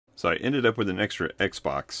So I ended up with an extra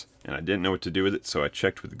Xbox, and I didn't know what to do with it, so I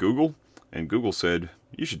checked with Google, and Google said,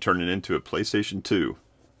 you should turn it into a PlayStation 2.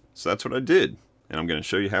 So that's what I did, and I'm going to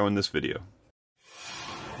show you how in this video.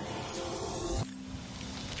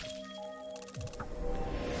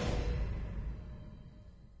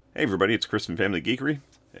 Hey everybody, it's Chris from Family Geekery,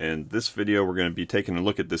 and this video we're going to be taking a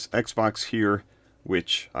look at this Xbox here,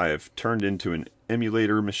 which I have turned into an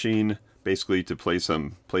emulator machine, basically to play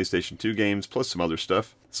some PlayStation 2 games, plus some other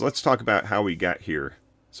stuff. So let's talk about how we got here.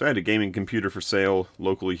 So I had a gaming computer for sale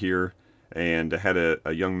locally here, and I had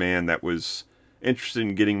a young man that was interested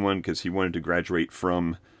in getting one because he wanted to graduate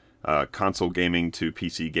from console gaming to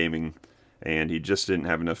PC gaming, and he just didn't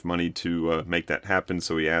have enough money to make that happen,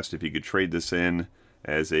 so he asked if he could trade this in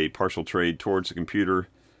as a partial trade towards the computer,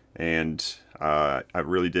 and I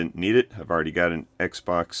really didn't need it. I've already got an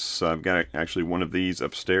Xbox. I've got actually one of these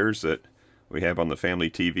upstairs that we have on the family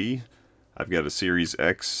TV. I've got a Series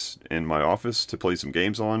X in my office to play some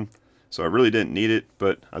games on, so I really didn't need it,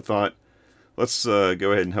 but I thought, let's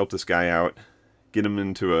go ahead and help this guy out, get him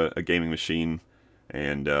into a gaming machine,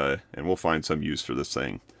 and we'll find some use for this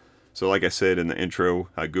thing. So like I said in the intro,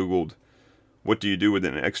 I Googled, what do you do with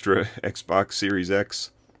an extra Xbox Series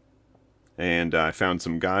X? And I found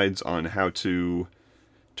some guides on how to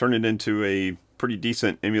turn it into a pretty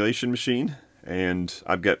decent emulation machine. And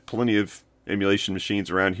I've got plenty of emulation machines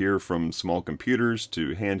around here, from small computers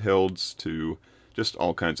to handhelds to just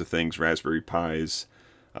all kinds of things, Raspberry Pis,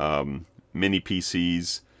 mini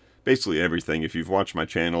PCs, basically everything. If you've watched my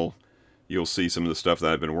channel, you'll see some of the stuff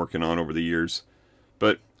that I've been working on over the years.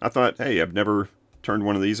 But I thought, hey, I've never turned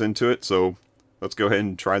one of these into it, so let's go ahead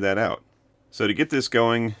and try that out. So to get this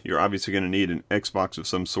going, you're obviously going to need an Xbox of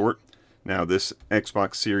some sort. Now this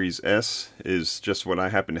Xbox Series S is just what I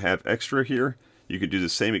happen to have extra here. You could do the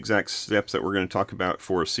same exact steps that we're going to talk about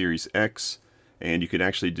for a Series X, and you could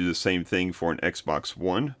actually do the same thing for an Xbox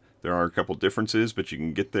One. There are a couple differences, but you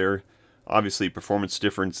can get there. Obviously, performance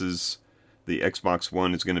differences. The Xbox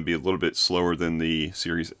One is going to be a little bit slower than the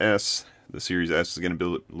Series S. The Series S is going to be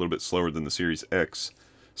a little bit slower than the Series X.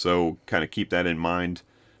 So kind of keep that in mind.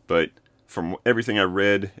 But from everything I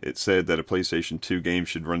read, it said that a PlayStation 2 game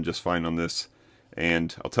should run just fine on this.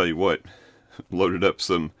 And I'll tell you what, loaded up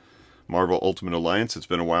some Marvel Ultimate Alliance. It's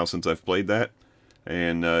been a while since I've played that,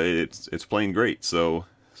 and it's playing great, so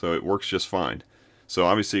it works just fine. So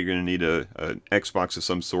obviously you're going to need an Xbox of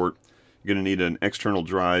some sort. You're going to need an external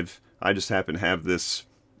drive. I just happen to have this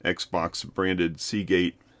Xbox branded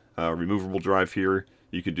Seagate removable drive here.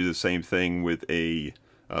 You could do the same thing with a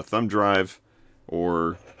thumb drive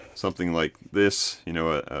or something like this, you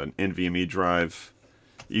know, an NVMe drive.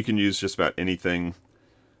 You can use just about anything.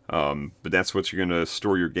 But that's what you're going to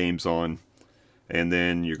store your games on. And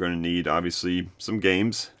then you're going to need, obviously, some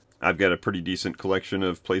games. I've got a pretty decent collection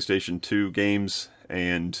of PlayStation 2 games,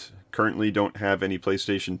 and currently don't have any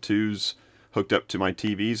PlayStation 2s hooked up to my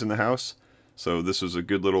TVs in the house. So this was a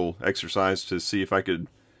good little exercise to see if I could,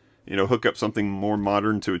 you know, hook up something more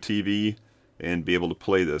modern to a TV and be able to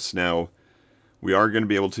play this. Now, we are going to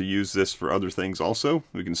be able to use this for other things also.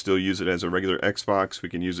 We can still use it as a regular Xbox. We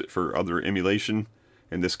can use it for other emulation.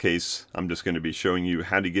 In this case, I'm just going to be showing you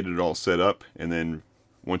how to get it all set up, and then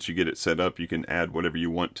once you get it set up, you can add whatever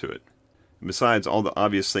you want to it. And besides all the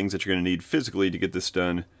obvious things that you're going to need physically to get this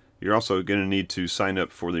done, you're also going to need to sign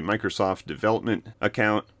up for the Microsoft development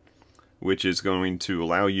account, which is going to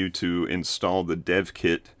allow you to install the dev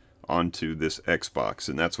kit onto this Xbox,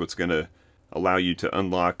 and that's what's going to allow you to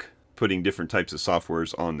unlock putting different types of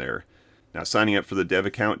softwares on there. Now, signing up for the dev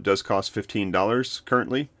account does cost $15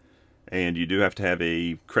 currently, and you do have to have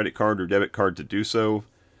a credit card or debit card to do so.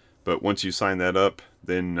 But once you sign that up,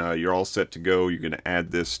 then you're all set to go. You're going to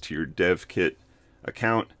add this to your dev kit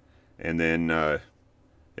account, and then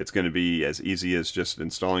it's going to be as easy as just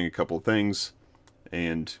installing a couple of things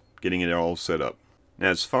and getting it all set up. Now,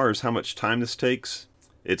 as far as how much time this takes,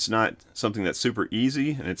 it's not something that's super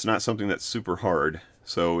easy, and it's not something that's super hard.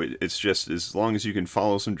 So it's just, as long as you can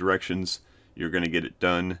follow some directions, you're going to get it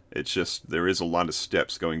done. It's just, there is a lot of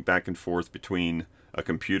steps going back and forth between a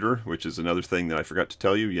computer, which is another thing that I forgot to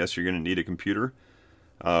tell you. Yes, you're going to need a computer.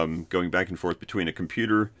 Going back and forth between a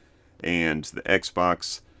computer and the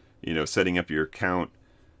Xbox, you know, setting up your account,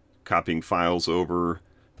 copying files over,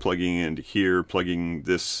 plugging into here, plugging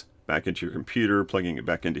this back into your computer, plugging it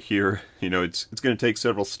back into here. You know, it's going to take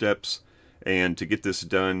several steps, and to get this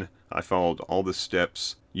done, I followed all the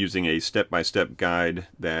steps using a step-by-step guide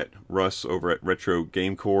that Russ over at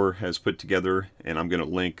Retroarch has put together, and I'm going to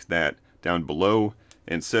link that down below.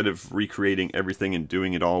 Instead of recreating everything and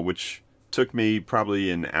doing it all, which took me probably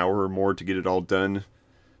an hour or more to get it all done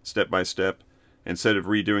step by step, instead of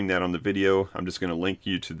redoing that on the video, I'm just going to link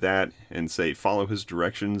you to that and say follow his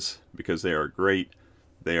directions, because they are great.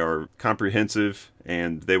 They are comprehensive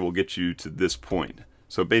and they will get you to this point.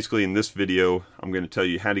 So basically in this video, I'm going to tell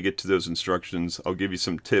you how to get to those instructions. I'll give you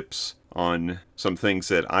some tips on some things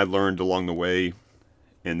that I learned along the way,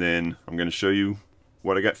 and then I'm going to show you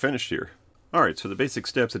what I got finished here. Alright, so the basic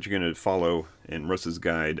steps that you're going to follow in Russ's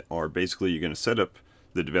guide are basically you're going to set up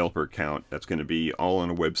the developer account. That's going to be all on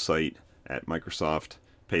a website at Microsoft.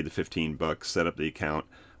 Pay the $15, set up the account.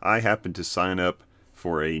 I happened to sign up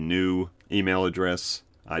for a new email address.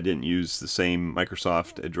 I didn't use the same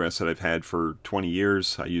Microsoft address that I've had for 20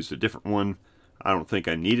 years. I used a different one. I don't think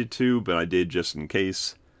I needed to, but I did just in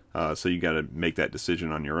case. So you got to make that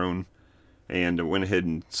decision on your own. And I went ahead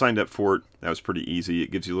and signed up for it. That was pretty easy.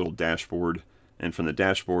 It gives you a little dashboard. And from the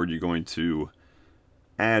dashboard, you're going to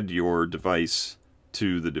add your device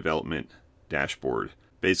to the development dashboard.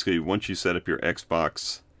 Basically, once you set up your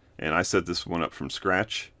Xbox, and I set this one up from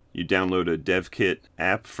scratch, you download a dev kit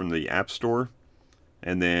app from the App Store.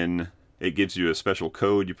 And then it gives you a special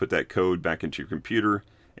code. You put that code back into your computer,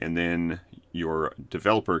 and then your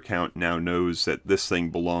developer account now knows that this thing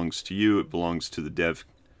belongs to you. It belongs to the dev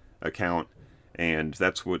account, and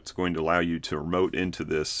that's what's going to allow you to remote into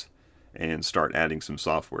this and start adding some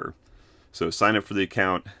software. So sign up for the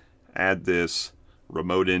account, add this,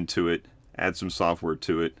 remote into it, add some software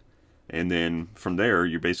to it, and then from there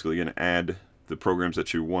you're basically going to add the programs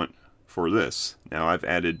that you want for this. Now I've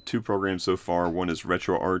added 2 programs so far. One is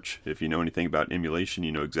Retroarch. If you know anything about emulation,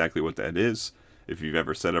 you know exactly what that is. If you've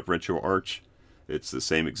ever set up Retroarch, it's the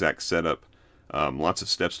same exact setup. Lots of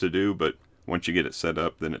steps to do, but once you get it set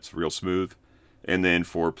up, then it's real smooth. And then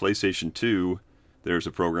for PlayStation 2, there's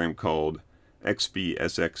a program called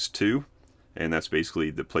XBSX2, and that's basically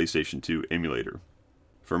the PlayStation 2 emulator.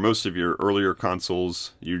 For most of your earlier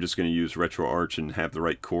consoles, you're just going to use Retroarch and have the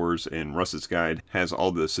right cores, and Russ's guide has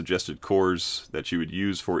all the suggested cores that you would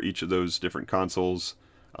use for each of those different consoles,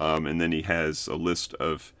 and then he has a list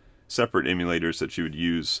of separate emulators that you would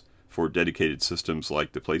use for dedicated systems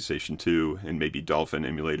like the PlayStation 2 and maybe Dolphin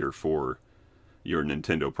emulator for your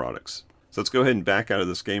Nintendo products. So let's go ahead and back out of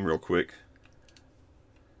this game real quick,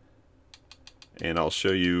 and I'll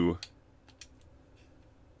show you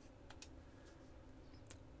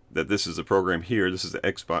that this is a program here. This is the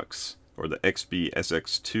Xbox, or the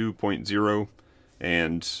XBSX 2.0,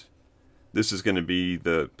 and this is going to be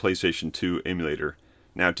the PlayStation 2 emulator.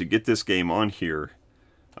 Now to get this game on here,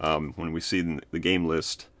 when we see the game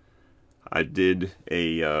list, I did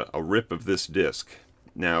a rip of this disc.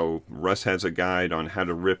 Now Russ has a guide on how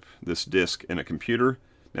to rip this disc in a computer.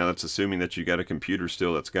 Now that's assuming that you got a computer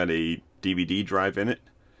still that's got a DVD drive in it,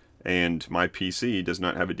 and my PC does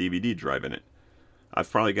not have a DVD drive in it. I've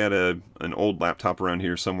probably got an old laptop around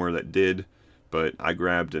here somewhere that did, but I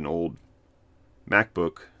grabbed an old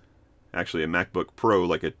MacBook, actually a MacBook Pro,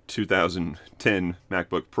 like a 2010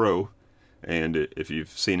 MacBook Pro, and if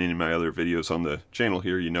you've seen any of my other videos on the channel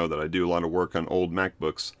here, you know that I do a lot of work on old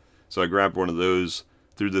MacBooks. So I grabbed one of those,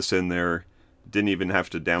 threw this in there, didn't even have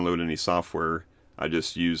to download any software. I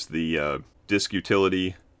just used the disk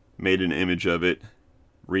utility, made an image of it,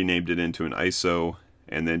 renamed it into an ISO,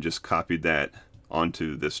 and then just copied that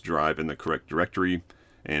onto this drive in the correct directory,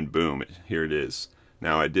 and boom, here it is.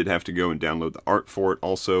 Now I did have to go and download the art for it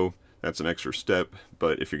also. That's an extra step,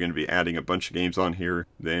 but if you're going to be adding a bunch of games on here,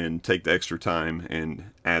 then take the extra time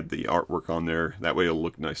and add the artwork on there. That way it'll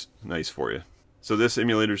look nice for you. So this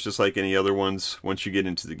emulator is just like any other ones. Once you get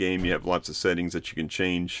into the game, you have lots of settings that you can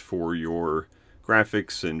change for your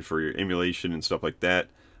graphics and for your emulation and stuff like that.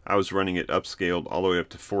 I was running it upscaled all the way up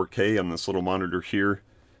to 4K on this little monitor here,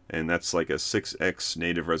 and that's like a 6x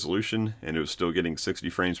native resolution, and it was still getting 60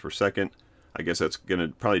 frames per second. I guess that's going to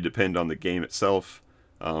probably depend on the game itself,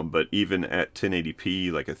 but even at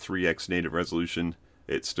 1080p, like a 3x native resolution,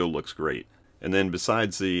 it still looks great. And then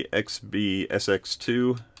besides the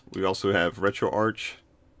XBSX2, we also have Retroarch.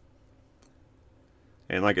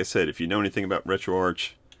 And like I said, if you know anything about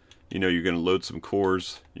Retroarch, you know you're going to load some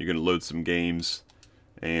cores, you're going to load some games,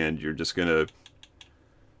 and you're just going to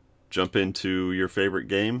jump into your favorite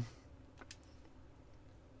game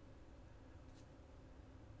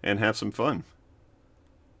and have some fun.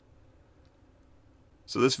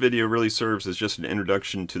 So this video really serves as just an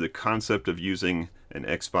introduction to the concept of using an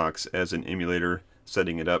Xbox as an emulator,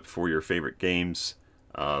 setting it up for your favorite games.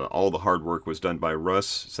 All the hard work was done by Russ,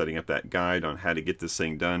 setting up that guide on how to get this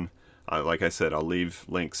thing done. Like I said, I'll leave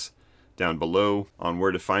links down below on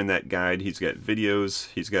where to find that guide. He's got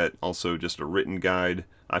videos, he's got also just a written guide.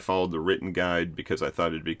 I followed the written guide because I thought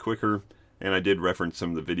it'd be quicker, and I did reference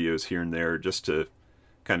some of the videos here and there just to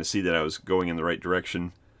kind of see that I was going in the right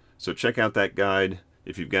direction. So check out that guide.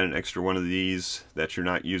 If you've got an extra one of these that you're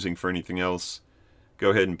not using for anything else,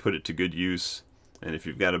 go ahead and put it to good use. And if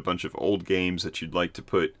you've got a bunch of old games that you'd like to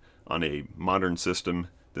put on a modern system,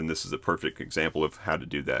 then this is a perfect example of how to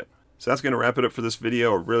do that. So that's going to wrap it up for this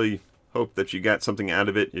video. I really hope that you got something out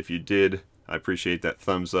of it. If you did, I appreciate that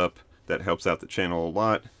thumbs up. That helps out the channel a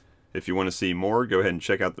lot. If you want to see more, go ahead and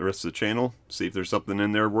check out the rest of the channel. See if there's something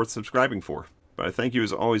in there worth subscribing for. But I thank you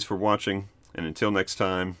as always for watching, and until next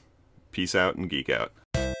time, peace out and geek out.